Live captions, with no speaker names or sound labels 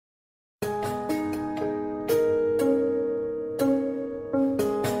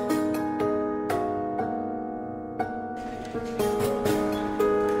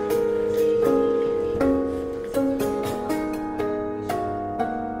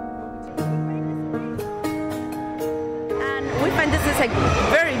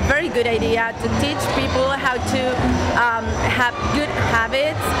a very good idea to teach people how to have good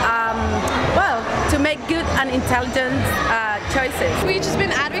habits, well, to make good and intelligent choices. We've just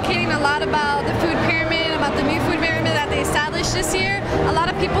been advocating a lot about the food pyramid, about the new food pyramid that they established this year. A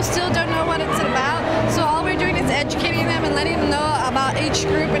lot of people still don't know what it's about, so all we're doing is educating them and letting them know about each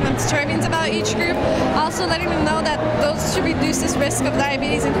group and the servings about each group. Also letting them know that those should reduce this risk of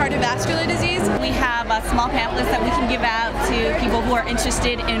diabetes and cardiovascular disease. We have small pamphlets that we can give out to people who are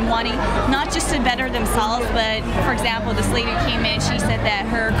interested in wanting not just to better themselves, but for example, this lady came in, she said that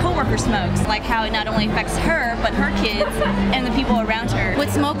her coworker smokes, like how it not only affects her, but her kids and the people around her.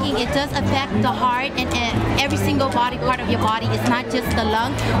 With smoking, it does affect the heart and every single body part of your body. It's not just the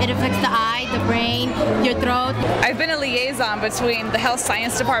lung, it affects the eye, the brain, your throat. I've been a liaison between the Health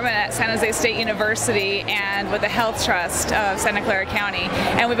Science Department at San Jose State University and with the Health Trust of Santa Clara County,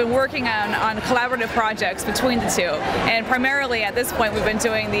 and we've been working on collaborative projects between the two, and primarily at this point we've been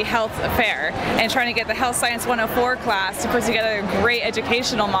doing the health fair and trying to get the Health Science 104 class to put together great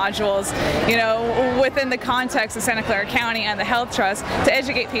educational modules, you know, within the context of Santa Clara County and the Health Trust to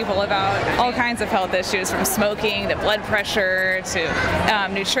educate people about all kinds of health issues, from smoking to blood pressure to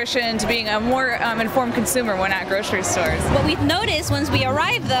nutrition to being a more informed consumer when at grocery stores. What we've noticed once we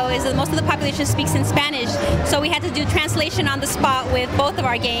arrived, though, is that most of the population speaks in Spanish, so we had to do translation on the spot with both of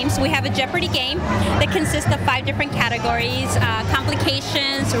our games. We have a Jeopardy game that consists of 5 different categories: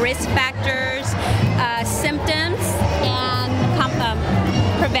 complications, risk factors, symptoms, and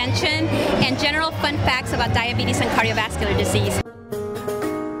prevention, and general fun facts about diabetes and cardiovascular disease.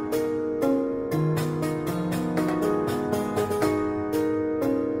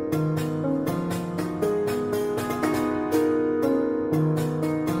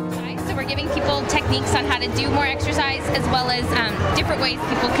 Giving people techniques on how to do more exercise, as well as different ways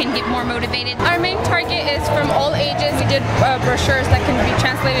people can get more motivated. Our main target is from all ages. We did brochures that can be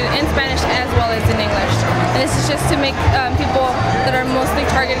translated in Spanish as well as in English. And this is just to make people that are mostly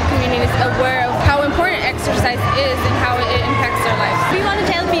targeted communities aware of how important exercise is and how it impacts their lives. We want to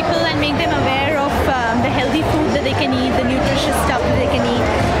tell people and make them aware of the healthy food that they can eat, the nutritious stuff that they can eat.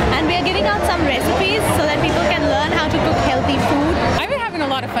 And we are giving out some recipes so that people can learn how to cook healthy food. I've been having a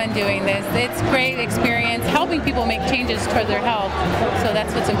lot of fun doing this. It's a great experience helping people make changes toward their health, so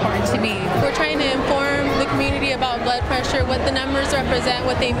that's what's important to me. We're trying to inform the community about blood pressure, what the numbers represent,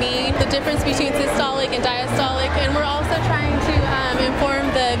 what they mean, the difference between systolic and diastolic, and we're also trying to inform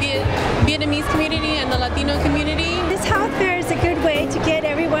the Vietnamese community and the Latino community. This health fair is a good way to get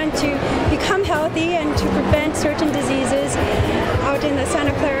everyone to become healthy and to prevent certain diseases out in the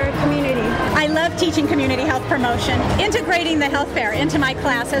Santa Clara community. I love teaching community health promotion. Integrating the health fair into my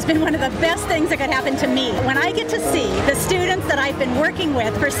class has been one of the best things that could happen to me. When I get to see the students that I've been working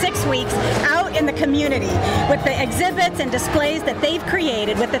with for 6 weeks out in the community with the exhibits and displays that they've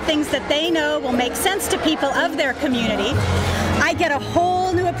created, with the things that they know will make sense to people of their community, I get a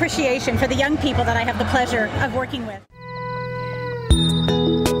whole new appreciation for the young people that I have the pleasure of working with.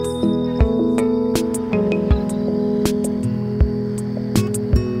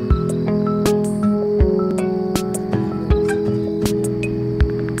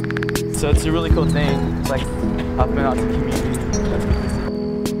 So it's a really cool thing. It's like helping out the community.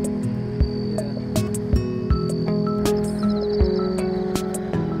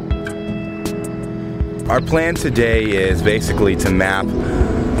 Our plan today is basically to map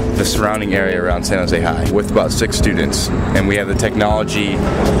the surrounding area around San Jose High with about 6 students, and we have the technology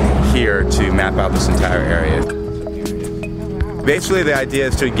here to map out this entire area. Basically, the idea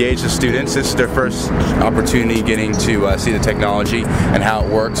is to engage the students. This is their first opportunity getting to see the technology and how it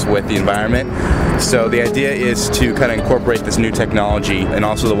works with the environment. So the idea is to kind of incorporate this new technology and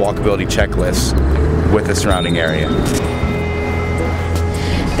also the walkability checklist with the surrounding area.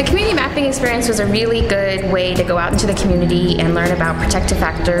 The community mapping experience was a really good way to go out into the community and learn about protective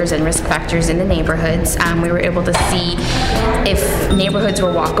factors and risk factors in the neighborhoods. We were able to see if neighborhoods were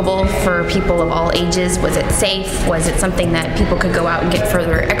walkable for people of all ages. Was it safe? Was it something that people could go out and get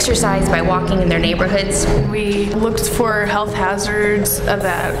further exercise by walking in their neighborhoods? We looked for health hazards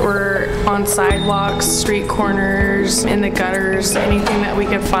that were on sidewalks, street corners, in the gutters, anything that we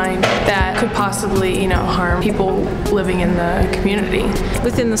could find that could possibly, harm people living in the community.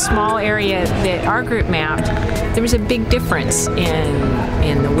 Within the small area that our group mapped, there was a big difference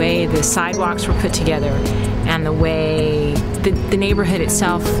in the way the sidewalks were put together and the way the neighborhood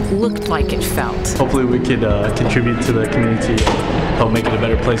itself looked like it felt. Hopefully we could contribute to the community and help make it a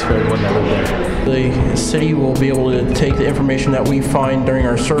better place for everyone that lives there. The city will be able to take the information that we find during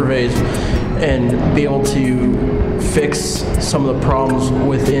our surveys and be able to fix some of the problems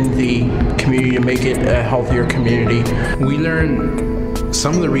within the community to make it a healthier community. We learn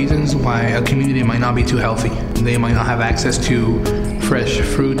some of the reasons why a community might not be too healthy. They might not have access to fresh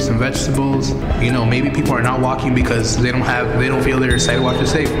fruits and vegetables. You know, maybe people are not walking because they don't feel their sidewalk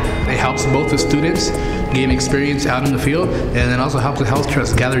is safe. It helps both the students gain experience out in the field, and then also helps the Health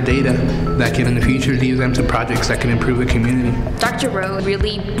Trust gather data that can in the future lead them to projects that can improve the community. Dr. Rowe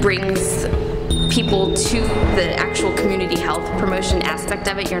really brings people to the actual community health promotion aspect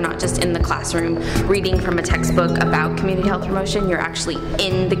of it. You're not just in the classroom reading from a textbook about community health promotion. You're actually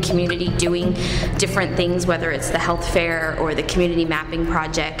in the community doing different things, whether it's the health fair or the community mapping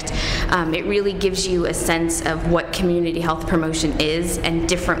project. It really gives you a sense of what community health promotion is and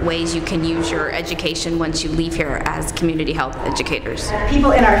different ways you can use your education once you leave here as community health educators.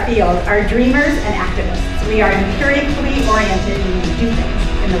 People in our field are dreamers and activists. We are empirically oriented and we do things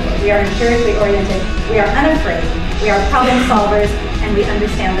in the world. We are empirically oriented, we are unafraid, we are problem solvers, and we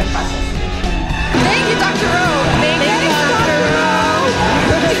understand the process.